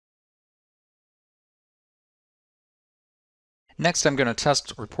Next, I'm going to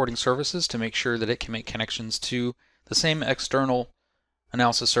test reporting services to make sure that it can make connections to the same external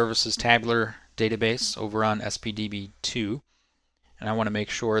analysis services tabular database over on SPDB2. And I want to make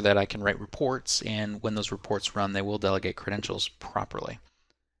sure that I can write reports, and when those reports run, they will delegate credentials properly.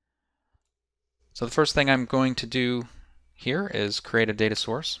 So the first thing I'm going to do here is create a data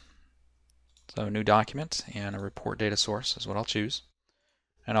source. So a new document and a report data source is what I'll choose.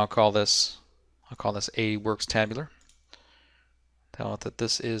 And I'll call this A Works Tabular. Tell it that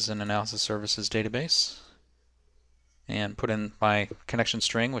this is an analysis services database. And put in my connection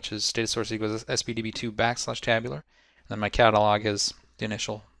string, which is data source equals SPDB2 \tabular. And then my catalog is the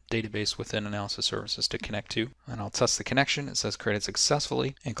initial database within analysis services to connect to. And I'll test the connection. It says created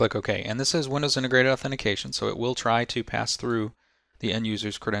successfully, and click OK. And this is Windows integrated authentication, so it will try to pass through the end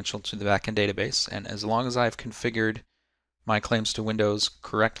user's credential to the backend database. And as long as I've configured my claims to Windows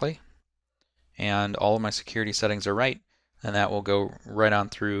correctly and all of my security settings are right, then that will go right on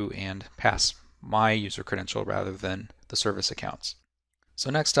through and pass my user credential rather than the service accounts.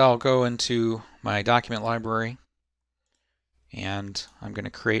 So next I'll go into my document library, and I'm going to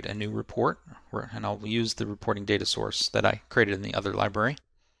create a new report, and I'll use the reporting data source that I created in the other library.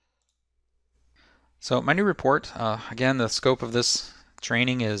 So my new report, again, the scope of this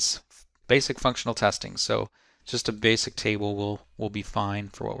training is basic functional testing, so just a basic table will be fine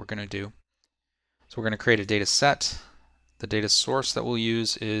for what we're going to do. So we're going to create a data set. The data source that we'll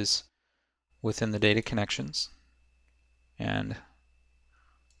use is within the data connections, and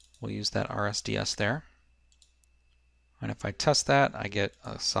we'll use that RSDS there. And if I test that, I get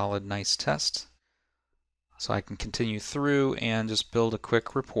a solid, nice test. So I can continue through and just build a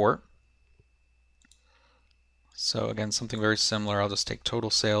quick report. So again, something very similar. I'll just take total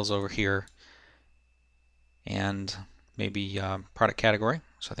sales over here and maybe product category,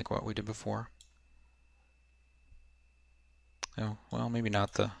 so I think what we did before. Oh, well, maybe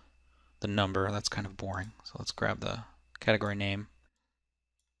not the number. That's kind of boring. So let's grab the category name.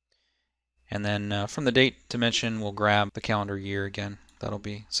 And then from the date dimension, we'll grab the calendar year again. That'll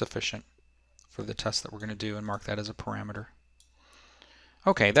be sufficient for the test that we're going to do, and mark that as a parameter.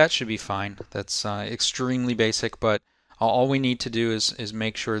 Okay, that should be fine. That's extremely basic, but all we need to do is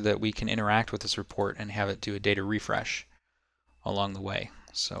make sure that we can interact with this report and have it do a data refresh along the way.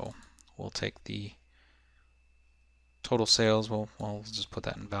 So we'll take the total sales, we'll just put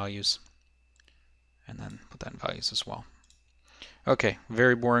that in values, and then put that in values as well. Okay,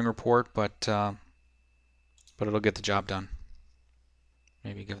 very boring report, but it'll get the job done.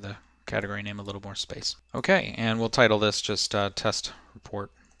 Maybe give the category name a little more space. Okay, and we'll title this just test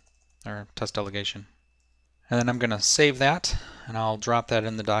report, or test delegation. And then I'm going to save that, and I'll drop that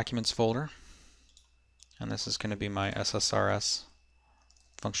in the documents folder. And this is going to be my SSRS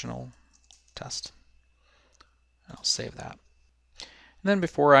functional test. And I'll save that. And then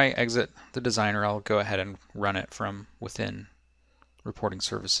before I exit the designer, I'll go ahead and run it from within reporting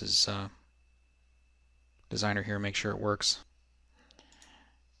services designer here, make sure it works.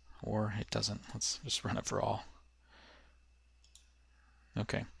 Or it doesn't. Let's just run it for all.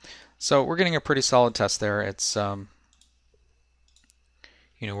 Okay, so we're getting a pretty solid test there. It's you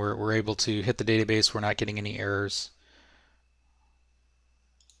know, we're able to hit the database. We're not getting any errors,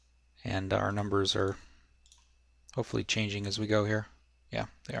 and our numbers are hopefully changing as we go here. Yeah,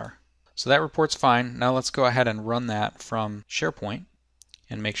 they are. So that report's fine. Now let's go ahead and run that from SharePoint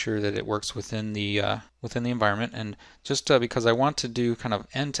and make sure that it works within the environment. And just because I want to do kind of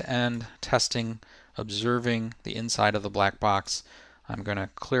end-to-end testing, observing the inside of the black box, I'm going to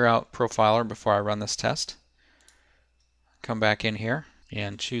clear out Profiler before I run this test. Come back in here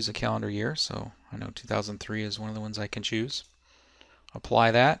and choose a calendar year. So I know 2003 is one of the ones I can choose.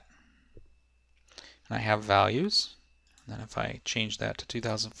 Apply that, and I have values. And then if I change that to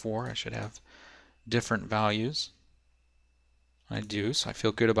 2004, I should have different values. I do, so I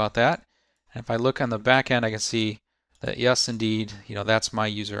feel good about that. And if I look on the back end, I can see that yes, indeed, you know, that's my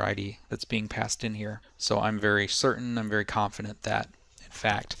user ID that's being passed in here. So I'm very certain, I'm very confident that, in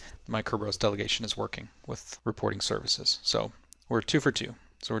fact, my Kerberos delegation is working with reporting services. So we're 2 for 2.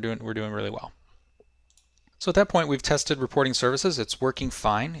 So we're doing really well. So at that point, we've tested reporting services. It's working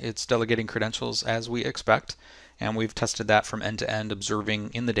fine. It's delegating credentials as we expect. And we've tested that from end to end,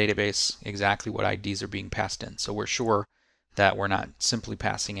 observing in the database exactly what IDs are being passed in. So we're sure that we're not simply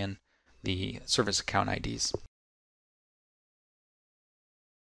passing in the service account IDs.